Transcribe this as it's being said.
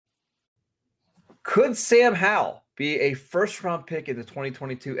Could Sam Howell be a first-round pick in the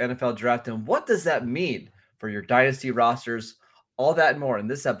 2022 NFL Draft, and what does that mean for your dynasty rosters? All that and more in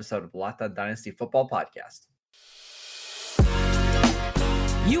this episode of the Locked On Dynasty Football Podcast.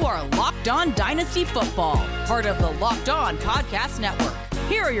 You are Locked On Dynasty Football, part of the Locked On Podcast Network.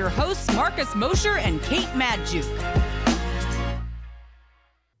 Here are your hosts, Marcus Mosher and Kate Magdziuk.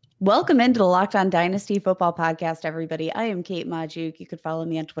 Welcome into the Locked On Dynasty Football Podcast, everybody. I am Kate Magdziuk. You could follow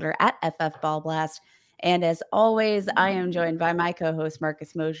me on Twitter at FFBallblast. And as always, I am joined by my co-host,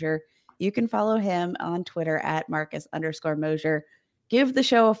 Marcus Mosher. You can follow him on Twitter at Marcus_Mosher. Give the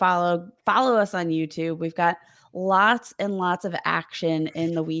show a follow. Follow us on YouTube. We've got lots and lots of action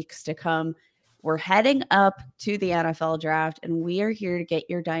in the weeks to come. We're heading up to the NFL draft, and we are here to get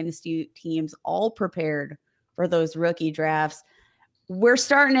your dynasty teams all prepared for those rookie drafts. We're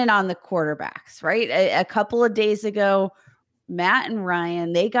starting in on the quarterbacks, right? A couple of days ago, Matt and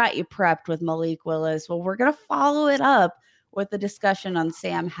Ryan, they got you prepped with Malik Willis. Well, we're going to follow it up with the discussion on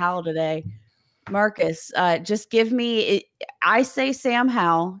Sam Howell today. Marcus, just give me, I say Sam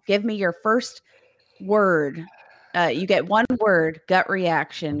Howell, give me your first word. You get one word, gut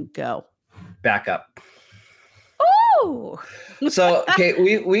reaction, go. Back up. Ooh. So,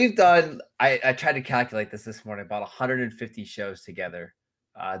 okay, we've done, I tried to calculate this morning, about 150 shows together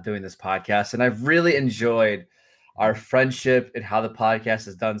doing this podcast. And I've really enjoyed our friendship and how the podcast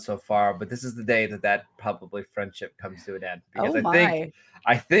has done so far. But this is the day that probably friendship comes to an end. Because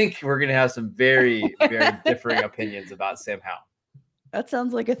I think we're going to have some very, very differing opinions about Sam Howell. That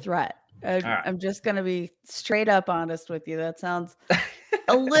sounds like a threat. Right. I'm just going to be straight up honest with you. That sounds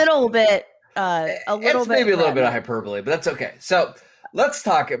a little bit, maybe a little bit of hyperbole, but that's okay. So let's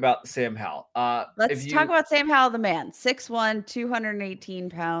talk about Sam Howell. Let's talk about Sam Howell, the man, 6'1", 218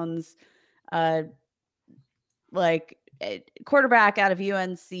 pounds, quarterback out of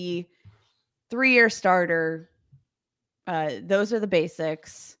UNC, 3-year starter. Those are the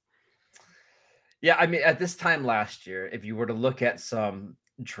basics. Yeah, I mean, at this time last year, if you were to look at some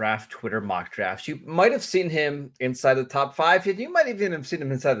draft Twitter mock drafts, you might have seen him inside the top 5. You might even have seen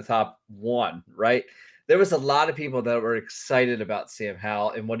him inside the top 1, right? There was a lot of people that were excited about Sam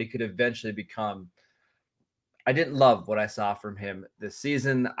Howell and what he could eventually become. I didn't love what I saw from him this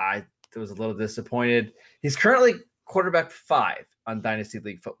season. I was a little disappointed. He's currently quarterback 5 on Dynasty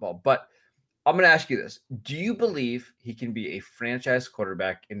League football, but I'm going to ask you this. Do you believe he can be a franchise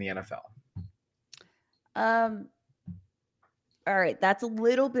quarterback in the NFL? All right, that's a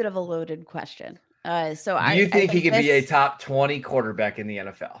little bit of a loaded question. Do you think he could be a top 20 quarterback in the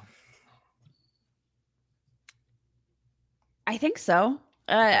NFL? I think so.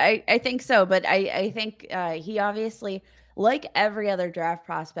 I think so, but I think he obviously, like every other draft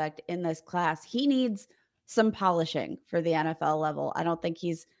prospect in this class, he needs some polishing for the NFL level. I don't think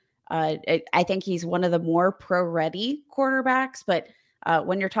he's I think he's one of the more pro-ready quarterbacks, but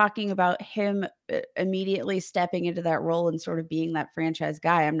when you're talking about him immediately stepping into that role and sort of being that franchise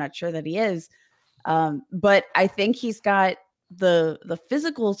guy, I'm not sure that he is. But I think he's got the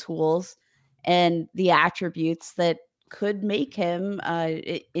physical tools and the attributes that could make him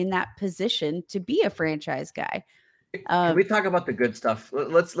in that position to be a franchise guy. Can we talk about the good stuff?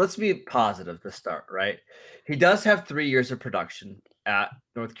 Let's be positive to start, right? He does have 3 years of production at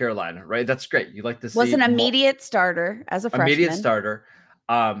North Carolina, right? That's great. You like to see. Was an immediate starter as a freshman. Immediate starter.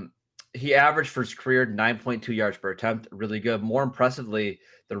 He averaged for his career 9.2 yards per attempt. Really good. More impressively,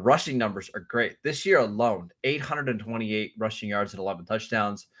 the rushing numbers are great. This year alone, 828 rushing yards and 11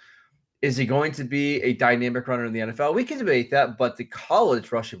 touchdowns. Is he going to be a dynamic runner in the NFL? We can debate that, but the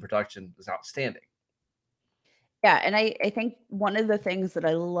college rushing production is outstanding. Yeah, and I think one of the things that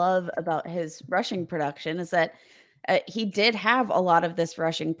I love about his rushing production is that he did have a lot of this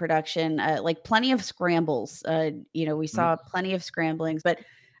rushing production, like plenty of scrambles. We saw plenty of scramblings, but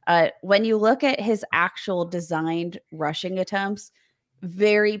when you look at his actual designed rushing attempts,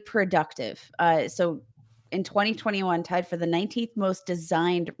 very productive. So in 2021, tied for the 19th most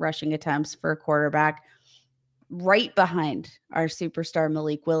designed rushing attempts for a quarterback, right behind our superstar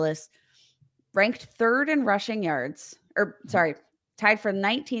Malik Willis. Ranked 3rd in rushing yards, tied for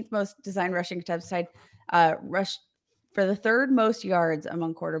 19th most designed rushing attempts, tied rush for the 3rd most yards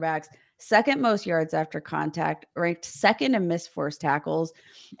among quarterbacks, 2nd most yards after contact, ranked 2nd in missed forced tackles.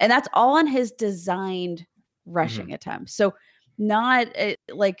 And that's all on his designed rushing attempts. So not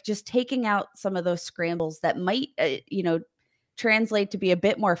like just taking out some of those scrambles that might, translate to be a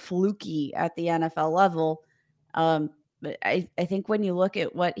bit more fluky at the NFL level. But I think when you look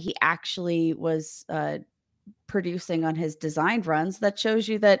at what he actually was producing on his designed runs, that shows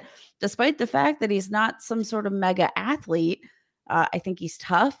you that despite the fact that he's not some sort of mega athlete, I think he's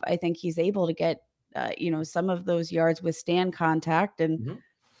tough. I think he's able to get some of those yards withstand contact, and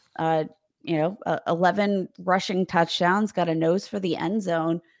Mhm. 11 rushing touchdowns, got a nose for the end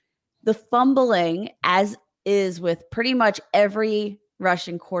zone. The fumbling, as is with pretty much every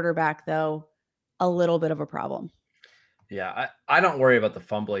rushing quarterback, though, a little bit of a problem. Yeah, I don't worry about the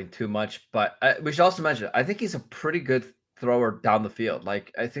fumbling too much, but we should also mention, I think he's a pretty good thrower down the field.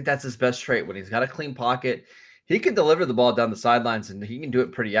 Like, I think that's his best trait. When he's got a clean pocket, he can deliver the ball down the sidelines, and he can do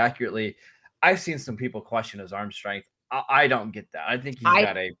it pretty accurately. I've seen some people question his arm strength. I don't get that. I think he's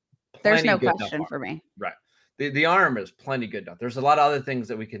got a There's plenty no good enough question arm. for me. Right. The arm is plenty good enough. There's a lot of other things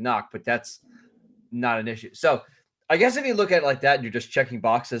that we can knock, but that's not an issue. So I guess if you look at it like that, and you're just checking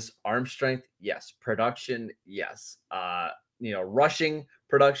boxes. Arm strength, yes. Production, yes. Rushing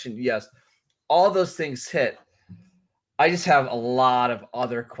production, yes. All those things hit. I just have a lot of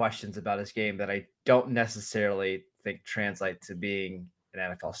other questions about his game that I don't necessarily think translate to being an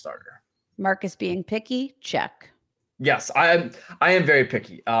NFL starter. Marcus being picky, check. Yes, I am very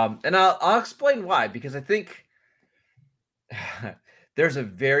picky. And I'll explain why, because I think there's a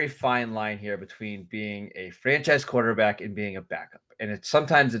very fine line here between being a franchise quarterback and being a backup. And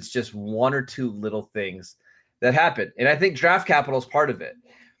sometimes it's just one or two little things that happen. And I think draft capital is part of it.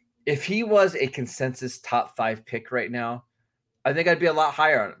 If he was a consensus top 5 pick right now, I think I'd be a lot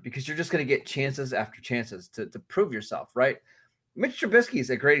higher on it, because you're just going to get chances after chances to prove yourself, right? Mitch Trubisky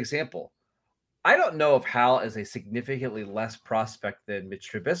is a great example. I don't know if Hal is a significantly less prospect than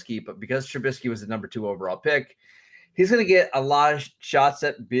Mitch Trubisky, but because Trubisky was the number 2 overall pick, he's going to get a lot of shots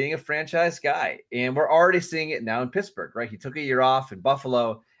at being a franchise guy. And we're already seeing it now in Pittsburgh, right? He took a year off in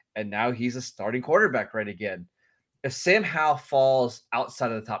Buffalo, and now he's a starting quarterback right again. If Sam Howell falls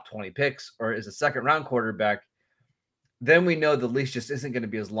outside of the top 20 picks or is a second-round quarterback, then we know the leash just isn't going to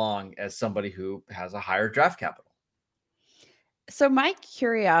be as long as somebody who has a higher draft capital. So my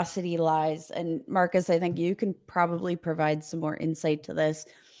curiosity lies, and Marcus, I think you can probably provide some more insight to this.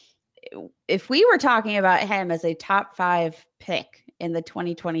 If we were talking about him as a top 5 pick in the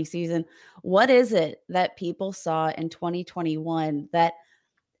 2020 season, what is it that people saw in 2021 that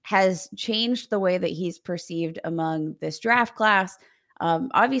has changed the way that he's perceived among this draft class?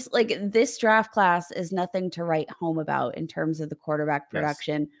 Obviously, like, this draft class is nothing to write home about in terms of the quarterback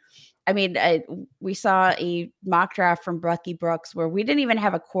production. Yes. I mean, we saw a mock draft from Bucky Brooks where we didn't even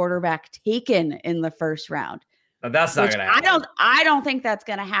have a quarterback taken in the first round. Now, that's not going to happen. I don't think that's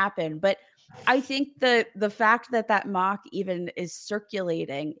going to happen. But I think the fact that mock even is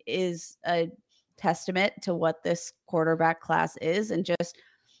circulating is a testament to what this quarterback class is, and just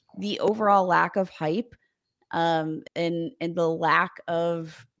the overall lack of hype, and the lack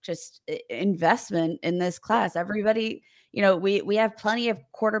of just investment in this class. Everybody, we have plenty of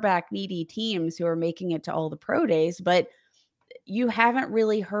quarterback needy teams who are making it to all the pro days, but you haven't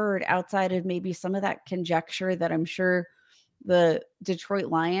really heard, outside of maybe some of that conjecture that I'm sure the Detroit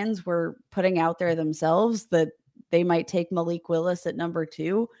Lions were putting out there themselves, that they might take Malik Willis at number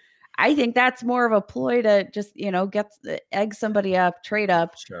 2. I think that's more of a ploy to just, egg somebody up, trade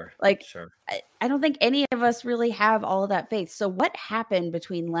up. Sure. I don't think any of us really have all of that faith. So what happened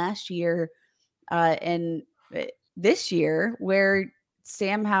between last year and this year where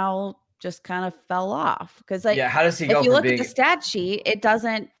Sam Howell just kind of fell off? Because how does he go? If you look at the stat sheet, it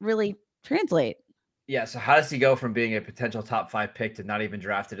doesn't really translate. Yeah. So how does he go from being a potential top 5 pick to not even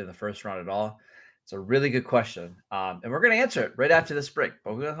drafted in the first round at all? It's a really good question. And we're going to answer it right after this break.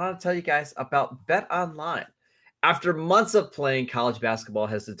 But we're going to tell you guys about BetOnline. After months of playing, college basketball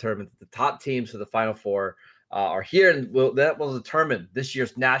has determined that the top teams for the Final Four are here, and that will determine this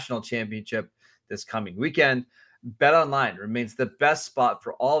year's national championship this coming weekend. BetOnline remains the best spot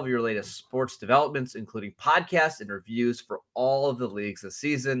for all of your latest sports developments, including podcasts and reviews for all of the leagues this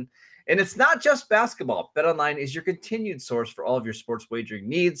season. And it's not just basketball. BetOnline is your continued source for all of your sports wagering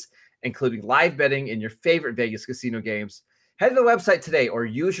needs, including live betting in your favorite Vegas casino games. Head to the website today or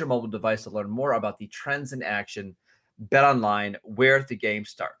use your mobile device to learn more about the trends in action. BetOnline, where the game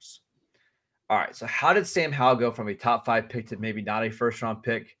starts. All right, so how did Sam Howell go from a top 5 pick to maybe not a first-round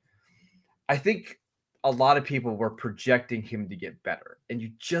pick? I think a lot of people were projecting him to get better, and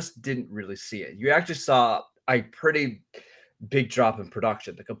you just didn't really see it. You actually saw a pretty big drop in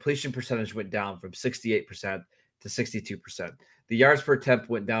production. The completion percentage went down from 68% to 62%. The yards per attempt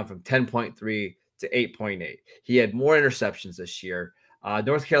went down from 10.3 to 8.8. He had more interceptions this year.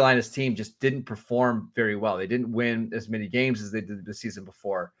 North Carolina's team just didn't perform very well. They didn't win as many games as they did the season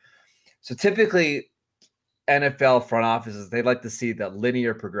before. So typically, NFL front offices, they like to see the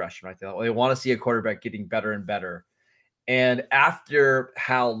linear progression, right? They want to see a quarterback getting better and better. And after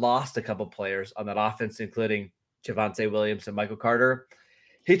Hal lost a couple players on that offense, including Javonte Williams and Michael Carter,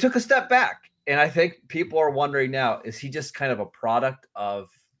 he took a step back. And I think people are wondering now, is he just kind of a product of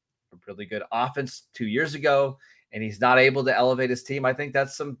a really good offense 2 years ago, and he's not able to elevate his team? I think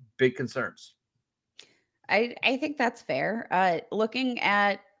that's some big concerns. I think that's fair. Looking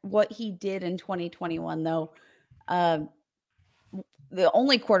at what he did in 2021, though, the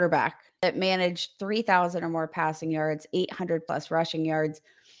only quarterback that managed 3,000 or more passing yards, 800 plus rushing yards.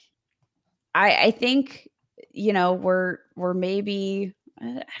 I think, we're maybe,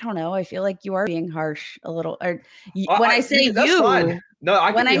 I don't know. I feel like you are being harsh a little. Or when I say you, that's fine. No,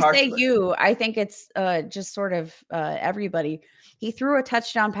 I can be harsh. When I say you, I think it's just sort of everybody. He threw a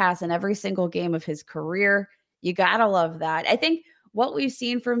touchdown pass in every single game of his career. You gotta love that. I think what we've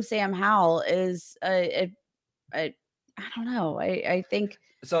seen from Sam Howell is I don't know. I think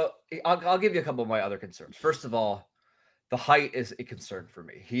so. I'll give you a couple of my other concerns. First of all, the height is a concern for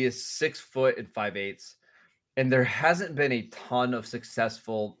me. He is 6 foot and 5/8, and there hasn't been a ton of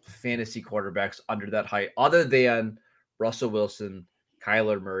successful fantasy quarterbacks under that height, other than Russell Wilson,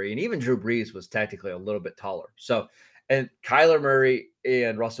 Kyler Murray, and even Drew Brees was technically a little bit taller. So, and Kyler Murray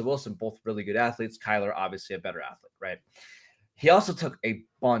and Russell Wilson, both really good athletes. Kyler, obviously a better athlete, right? He also took a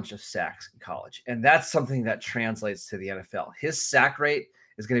bunch of sacks in college, and that's something that translates to the NFL. His sack rate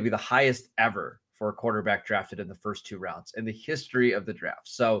is going to be the highest ever for a quarterback drafted in the first 2 rounds in the history of the draft.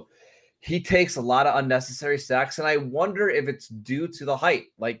 So he takes a lot of unnecessary sacks, and I wonder if it's due to the height.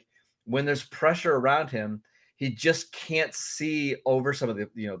 Like when there's pressure around him, he just can't see over some of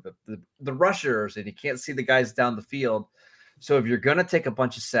the rushers, and he can't see the guys down the field. So if you're going to take a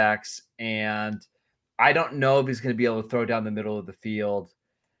bunch of sacks, and I don't know if he's going to be able to throw down the middle of the field,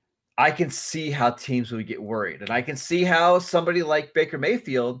 I can see how teams would get worried. And I can see how somebody like Baker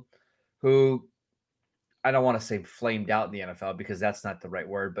Mayfield, who I don't want to say flamed out in the NFL because that's not the right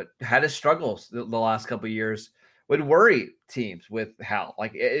word, but had his struggles the last couple of years, would worry teams with how.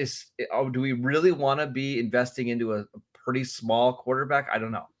 Like, do we really want to be investing into a pretty small quarterback? I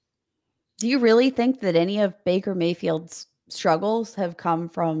don't know. Do you really think that any of Baker Mayfield's struggles have come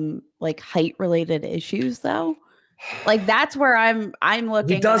from like height related issues though? Like that's where I'm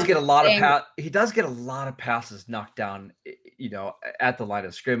looking. He does get a lot of passes knocked down, at the line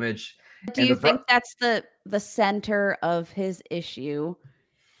of scrimmage. Do you think that's the center of his issue?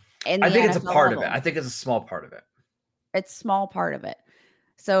 I think it's a part of it. I think it's a small part of it. It's a small part of it.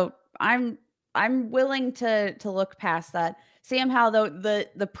 So I'm willing to look past that. Sam Howell, though,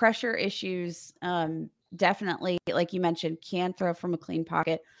 the pressure issues definitely, like you mentioned, can throw from a clean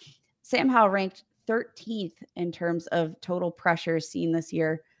pocket. Sam Howell ranked 13th in terms of total pressure seen this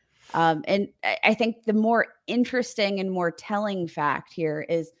year. And I think the more interesting and more telling fact here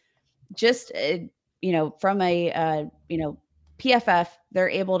is just, from a, PFF, they're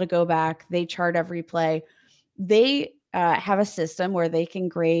able to go back. They chart every play. They have a system where they can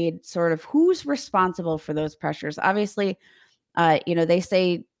grade sort of who's responsible for those pressures. Obviously, they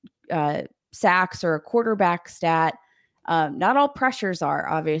say sacks or a quarterback stat. Not all pressures are,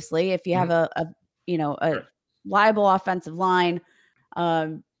 obviously. If you have a liable offensive line,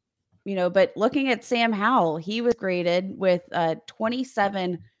 but looking at Sam Howell, he was graded with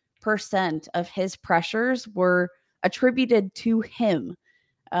 27% of his pressures were attributed to him.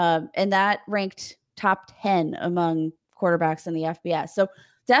 And that ranked top 10 among quarterbacks in the FBS. So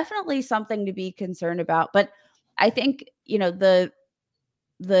definitely something to be concerned about. But I think, the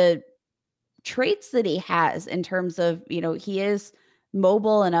traits that he has in terms of, he is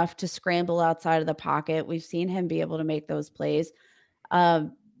mobile enough to scramble outside of the pocket. We've seen him be able to make those plays.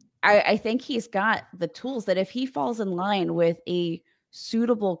 I think he's got the tools that if he falls in line with a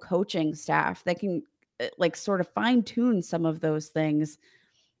suitable coaching staff that can sort of fine tune some of those things,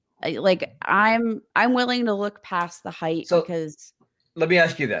 I'm willing to look past the height. So because let me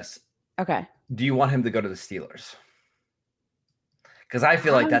ask you this. Okay. Do you want him to go to the Steelers? Because I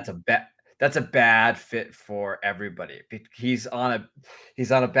feel like that's a bad fit for everybody. He's on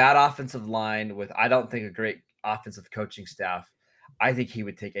a bad offensive line with, I don't think, a great offensive coaching staff. I think he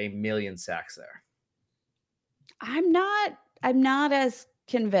would take 1,000,000 sacks there. I'm not as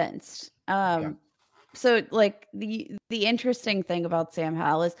convinced. So like the interesting thing about Sam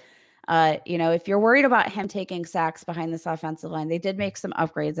Howell is, if you're worried about him taking sacks behind this offensive line, they did make some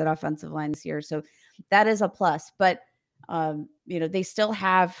upgrades at offensive line this year. So that is a plus, but they still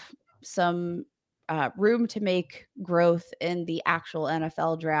have some room to make growth in the actual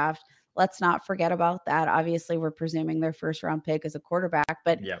NFL draft. Let's not forget about that. Obviously, we're presuming their first round pick is a quarterback,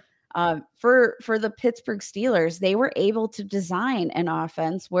 but for the Pittsburgh Steelers, they were able to design an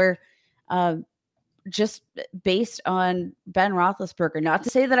offense where just based on Ben Roethlisberger, not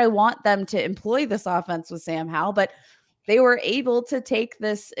to say that I want them to employ this offense with Sam Howell, but they were able to take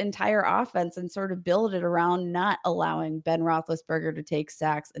this entire offense and sort of build it around not allowing Ben Roethlisberger to take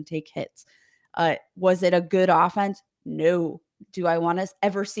sacks and take hits. Was it a good offense? No. Do I want to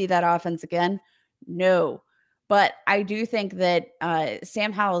ever see that offense again? No. But I do think that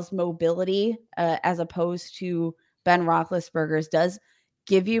Sam Howell's mobility, as opposed to Ben Roethlisberger's, does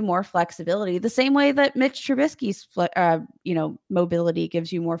give you more flexibility. The same way that Mitch Trubisky's, mobility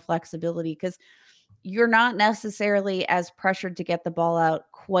gives you more flexibility, because you're not necessarily as pressured to get the ball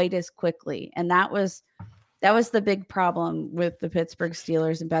out quite as quickly. And that was the big problem with the Pittsburgh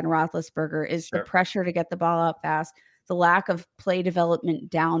Steelers and Ben Roethlisberger, is the pressure to get the ball out fast, the lack of play development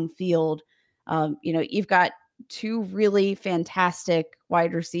downfield. You've got two really fantastic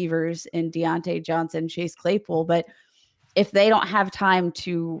wide receivers in Deontay Johnson, Chase Claypool, but if they don't have time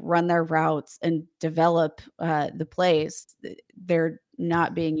to run their routes and develop the plays, they're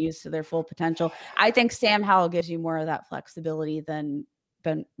not being used to their full potential. I think Sam Howell gives you more of that flexibility than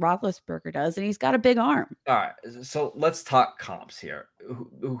Ben Roethlisberger does, and he's got a big arm. All right, so let's talk comps here.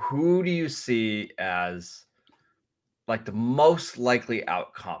 Who do you see as like the most likely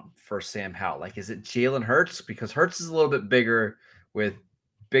outcome for Sam Howell? Like, is it Jalen Hurts? Because Hurts is a little bit bigger with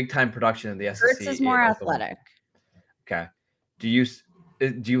big time production in the SEC. Hurts is more athletic. Okay. Do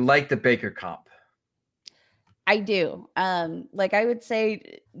you like the Baker comp? I do. I would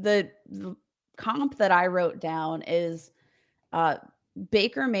say the comp that I wrote down is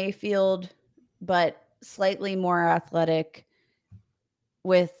Baker Mayfield, but slightly more athletic,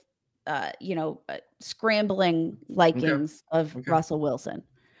 with scrambling likings of Russell Wilson.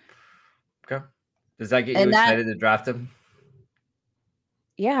 Okay. Does that get you excited to draft him?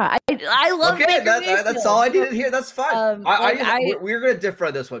 Yeah, I love Baker Mayfield. That's all I needed to hear. That's fine. We're going to differ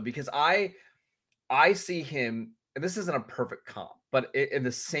on this one, because I see him, and this isn't a perfect comp, but in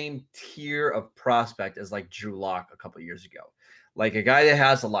the same tier of prospect as like Drew Lock a couple of years ago. Like a guy that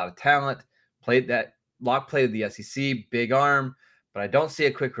has a lot of talent, Lock played the SEC, big arm, but I don't see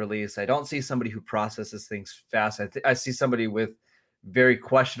a quick release. I don't see somebody who processes things fast. I see somebody with very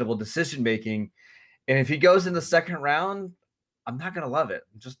questionable decision making. And if he goes in the second round, I'm not going to love it.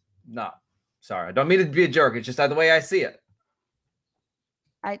 Just not. Sorry. I don't mean to be a jerk. It's just the way I see it.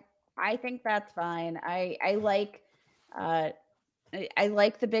 I think that's fine. I like the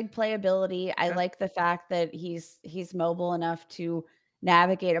big playability. I like the fact that he's mobile enough to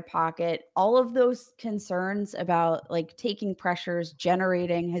navigate a pocket. All of those concerns about like taking pressures,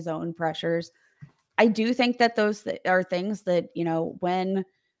 generating his own pressures, I do think that those are things that, when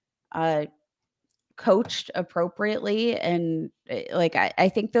coached appropriately, and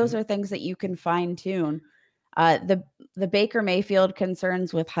I think those are things that you can fine tune. The Baker Mayfield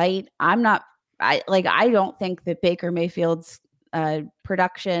concerns with height, I don't think that Baker Mayfield's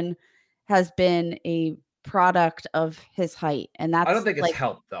production has been a product of his height, and that's, I don't think it's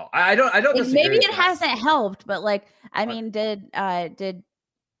helped though. I don't maybe it hasn't helped, but did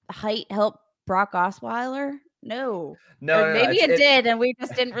height help Brock Osweiler? No, maybe it did, and we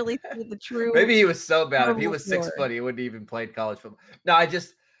just didn't really see the true. Maybe he was so bad. If he was 6 foot, he wouldn't even play college football. No,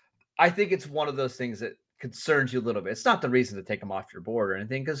 I think it's one of those things that concerns you a little bit. It's not the reason to take him off your board or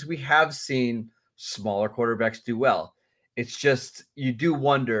anything, because we have seen smaller quarterbacks do well. It's just, you do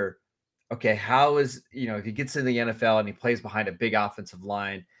wonder, okay, how is, if he gets in the NFL and he plays behind a big offensive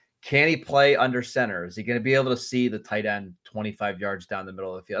line, can he play under center? Is he going to be able to see the tight end 25 yards down the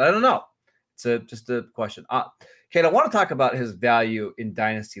middle of the field? I don't know. It's just a question. Kate, I want to talk about his value in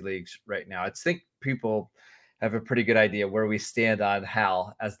dynasty leagues right now. I think people have a pretty good idea where we stand on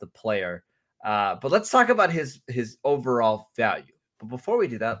Hal as the player. But let's talk about his overall value. But before we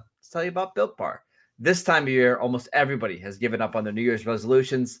do that, let's tell you about Built Bar. This time of year, almost everybody has given up on their New Year's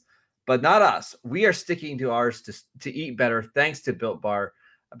resolutions, but not us. We are sticking to ours to eat better thanks to Built Bar.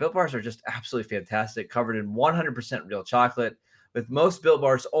 Built Bars are just absolutely fantastic, covered in 100% real chocolate, with most Built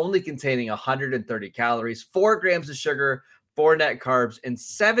Bars only containing 130 calories, 4 grams of sugar, 4 net carbs, and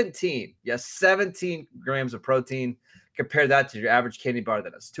 17 grams of protein. Compare that to your average candy bar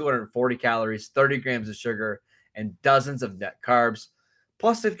that has 240 calories, 30 grams of sugar, and dozens of net carbs.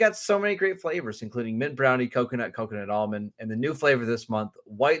 Plus, they've got so many great flavors, including mint brownie, coconut almond, and the new flavor this month,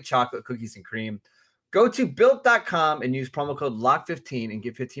 white chocolate cookies and cream. Go to Built.com and use promo code LOCK15 and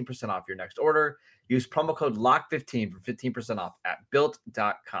get 15% off your next order. Use promo code LOCK15 for 15% off at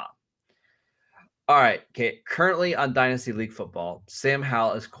Built.com. All right, Kate, currently on Dynasty League Football, Sam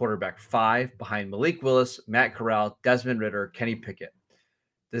Howell is quarterback 5 behind Malik Willis, Matt Corral, Desmond Ridder, Kenny Pickett.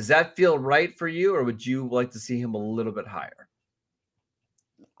 Does that feel right for you, or would you like to see him a little bit higher?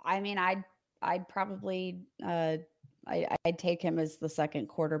 I mean, I'd probably I'd take him as the second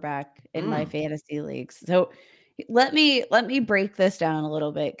quarterback in my fantasy leagues. So Let me break this down a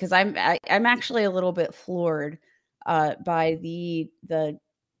little bit because I'm actually a little bit floored by the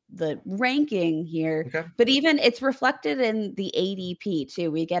ranking here. Okay. But even it's reflected in the ADP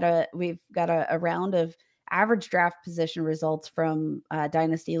too. We've got a round of average draft position results from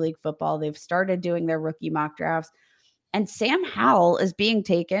Dynasty League Football. They've started doing their rookie mock drafts, and Sam Howell is being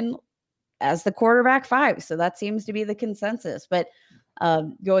taken as the quarterback 5. So that seems to be the consensus. But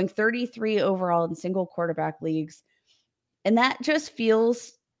going 33 overall in single quarterback leagues, and that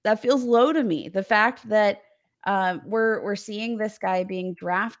feels low to me. The fact that we're seeing this guy being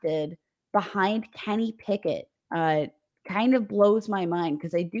drafted behind Kenny Pickett kind of blows my mind,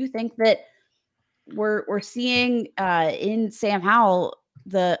 because I do think that we're seeing in Sam Howell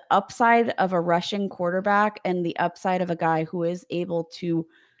the upside of a rushing quarterback and the upside of a guy who is able to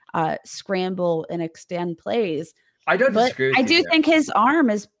scramble and extend plays. I don't disagree with I you do there. think his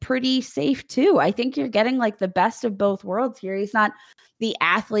arm is pretty safe too. I think you're getting like the best of both worlds here. He's not the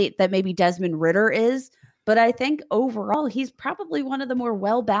athlete that maybe Desmond Ridder is, but I think overall he's probably one of the more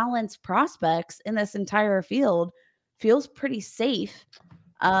well-balanced prospects in this entire field. Feels pretty safe.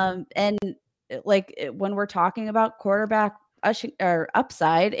 And like when we're talking about quarterback or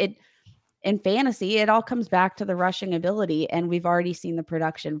upside, in fantasy, it all comes back to the rushing ability, and we've already seen the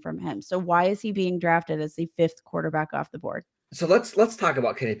production from him. So why is he being drafted as the 5th quarterback off the board? So let's talk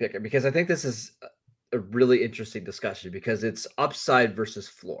about Kenny Pickett, because I think this is a really interesting discussion, because it's upside versus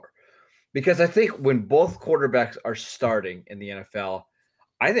floor. Because I think when both quarterbacks are starting in the NFL,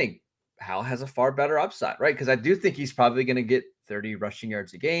 I think Hal has a far better upside, right? Because I do think he's probably going to get 30 rushing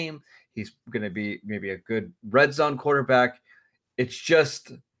yards a game. He's going to be maybe a good red zone quarterback. It's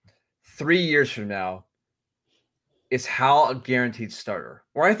just 3 years from now, is Hal a guaranteed starter?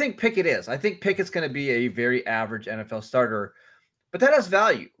 Or I think Pickett is. I think Pickett's going to be a very average NFL starter, but that has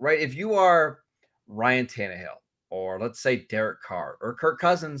value, right? If you are Ryan Tannehill, or let's say Derek Carr or Kirk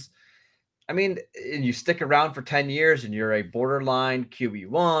Cousins, I mean, and you stick around for 10 years and you're a borderline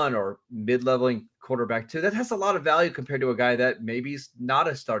QB1 or mid-leveling quarterback 2, that has a lot of value compared to a guy that maybe is not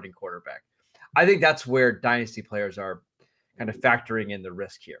a starting quarterback. I think that's where dynasty players are kind of factoring in the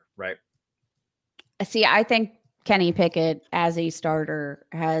risk here, right? See, I think Kenny Pickett as a starter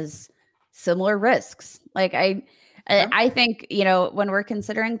has similar risks. Like I think, when we're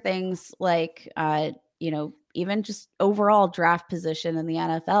considering things like, even just overall draft position in the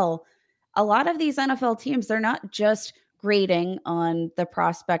NFL, a lot of these NFL teams, they're not just grading on the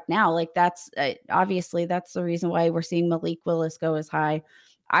prospect now. Like that's obviously that's the reason why we're seeing Malik Willis go as high.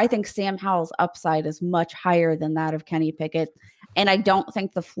 I think Sam Howell's upside is much higher than that of Kenny Pickett. And I don't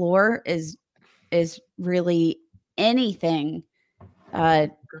think the floor is really anything,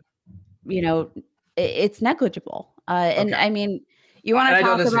 it's negligible. And I mean, you want to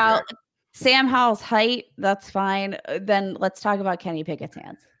talk about Sam Howell's height, that's fine. Then let's talk about Kenny Pickett's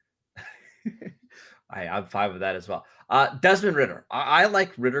hands. I'm fine with that as well. Desmond Ridder. I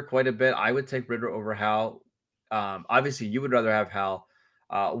like Ridder quite a bit. I would take Ridder over Hal. Obviously, you would rather have Hal.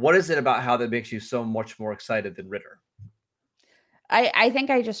 What is it about Hal that makes you so much more excited than Ridder? I think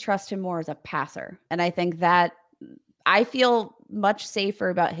I just trust him more as a passer. And I think that I feel much safer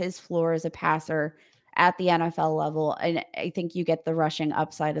about his floor as a passer at the NFL level. And I think you get the rushing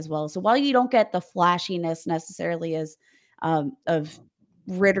upside as well. So while you don't get the flashiness necessarily as of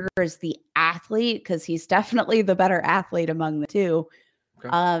Ridder as the athlete, because he's definitely the better athlete among the two.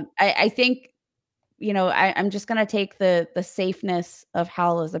 Okay. I think, I'm just going to take the safeness of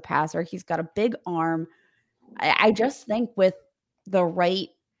Howell as a passer. He's got a big arm. I just think with the right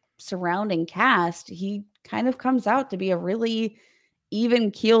surrounding cast, he kind of comes out to be a really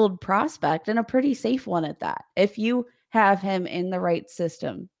even-keeled prospect, and a pretty safe one at that. If you have him in the right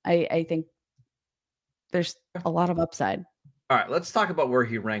system, I think there's a lot of upside. All right, let's talk about where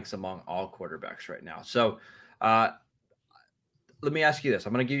he ranks among all quarterbacks right now. So let me ask you this.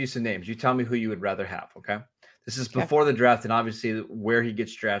 I'm going to give you some names. You tell me who you would rather have, okay? This is before the draft, and obviously where he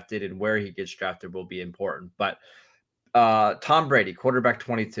gets drafted and where he gets drafted will be important. But Tom Brady, quarterback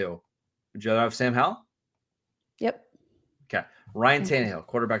 22. Would you rather have Sam Howell? Yep. Okay. Ryan Tannehill,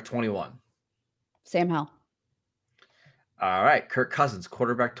 quarterback 21. Sam Howell. All right. Kirk Cousins,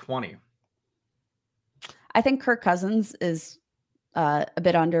 quarterback 20. I think Kirk Cousins is a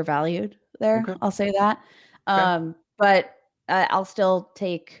bit undervalued there. Okay. I'll say that. Okay. But I'll still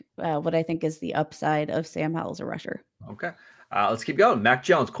take what I think is the upside of Sam Howell as a rusher. Okay. Let's keep going. Mac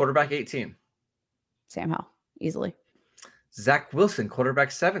Jones, quarterback 18. Sam Howell, easily. Zach Wilson,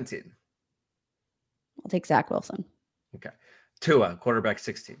 quarterback 17. I'll take Zach Wilson. Okay. Tua, quarterback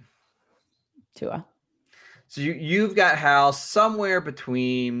 16. Tua. So you've got Hal somewhere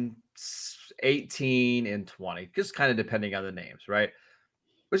between 18 and 20, just kind of depending on the names, right?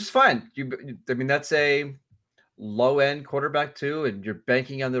 Which is fine. I mean, that's a low end quarterback too, and you're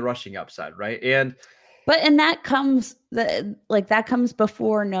banking on the rushing upside, right? And that comes that comes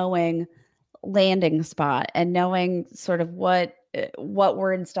before knowing landing spot and knowing sort of what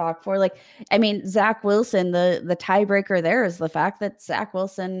we're in stock for. Like, I mean, Zach Wilson, the tiebreaker there is the fact that Zach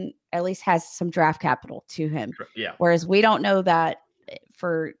Wilson at least has some draft capital to him. Yeah. Whereas we don't know that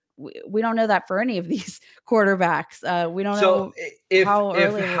for any of these quarterbacks. We don't know if how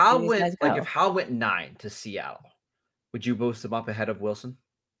early if Howell went 9 to Seattle, would you boost him up ahead of Wilson?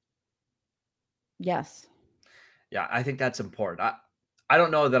 Yes. Yeah, I think that's important. I don't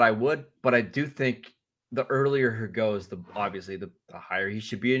know that I would, but I do think the earlier he goes, the higher he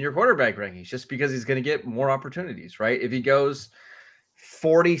should be in your quarterback rankings, just because he's going to get more opportunities, right? If he goes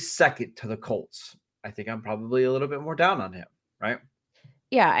 42nd to the Colts, I think I'm probably a little bit more down on him, right?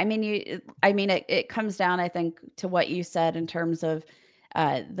 Yeah, I mean, it comes down, I think, to what you said in terms of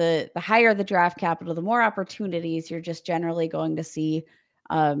the higher the draft capital, the more opportunities you're just generally going to see,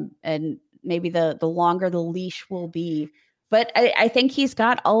 and maybe the longer the leash will be. But I think he's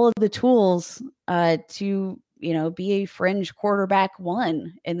got all of the tools to be a fringe quarterback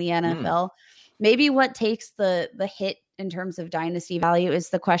 1 in the NFL. Maybe what takes the hit in terms of dynasty value is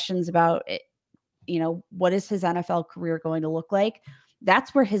the questions about it, what is his NFL career going to look like?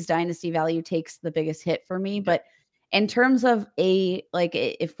 That's where his dynasty value takes the biggest hit for me. But in terms of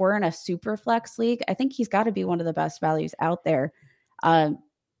if we're in a super flex league, I think he's got to be one of the best values out there.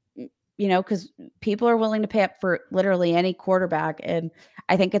 Because people are willing to pay up for literally any quarterback. And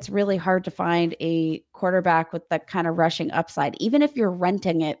I think it's really hard to find a quarterback with that kind of rushing upside, even if you're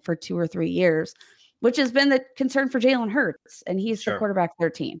renting it for 2 or 3 years, which has been the concern for Jalen Hurts. And he's the quarterback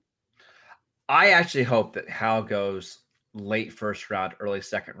 13. I actually hope that Hal goes late first round, early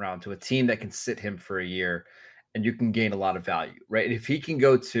second round to a team that can sit him for a year and you can gain a lot of value, right? And if he can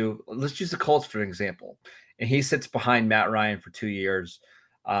go to, let's use the Colts for an example, and he sits behind Matt Ryan for 2 years,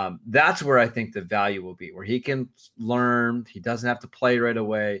 that's where I think the value will be, where he can learn. He doesn't have to play right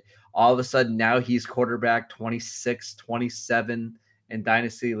away. All of a sudden now he's quarterback 26, 27 in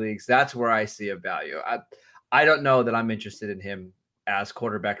dynasty leagues. That's where I see a value. I don't know that I'm interested in him as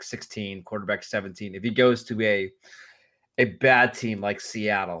quarterback 16, quarterback 17. If he goes to a bad team like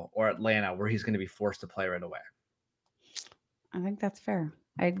Seattle or Atlanta, where he's going to be forced to play right away. I think that's fair.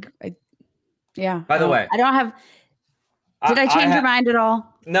 Yeah. By the way, I don't have. Did I change your mind at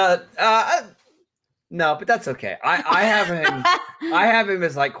all? No, no, but that's okay. I have him. I have him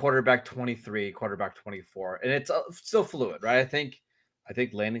as like quarterback 23, quarterback 24, and it's still fluid, right? I think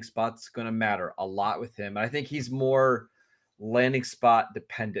landing spot's going to matter a lot with him. I think he's more landing spot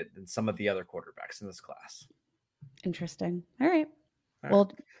dependent than some of the other quarterbacks in this class. Interesting. All right.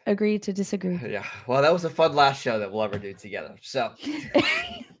 We'll agree to disagree. Yeah. Well, that was a fun last show that we'll ever do together. So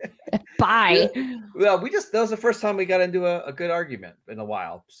bye. Well, that was the first time we got into a good argument in a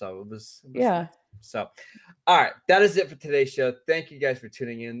while. So it was yeah. So, all right. That is it for today's show. Thank you guys for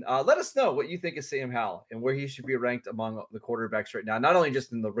tuning in. Let us know what you think of Sam Howell and where he should be ranked among the quarterbacks right now, not only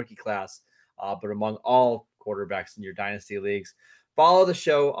just in the rookie class, but among all quarterbacks in your dynasty leagues. Follow the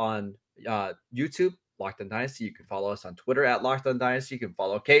show on YouTube, Locked On Dynasty. You can follow us on Twitter at Locked On Dynasty. You can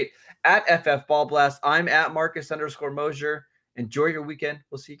follow Kate at FF Ball Blast. I'm at Marcus _Mosher. Enjoy your weekend.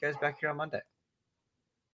 We'll see you guys back here on Monday.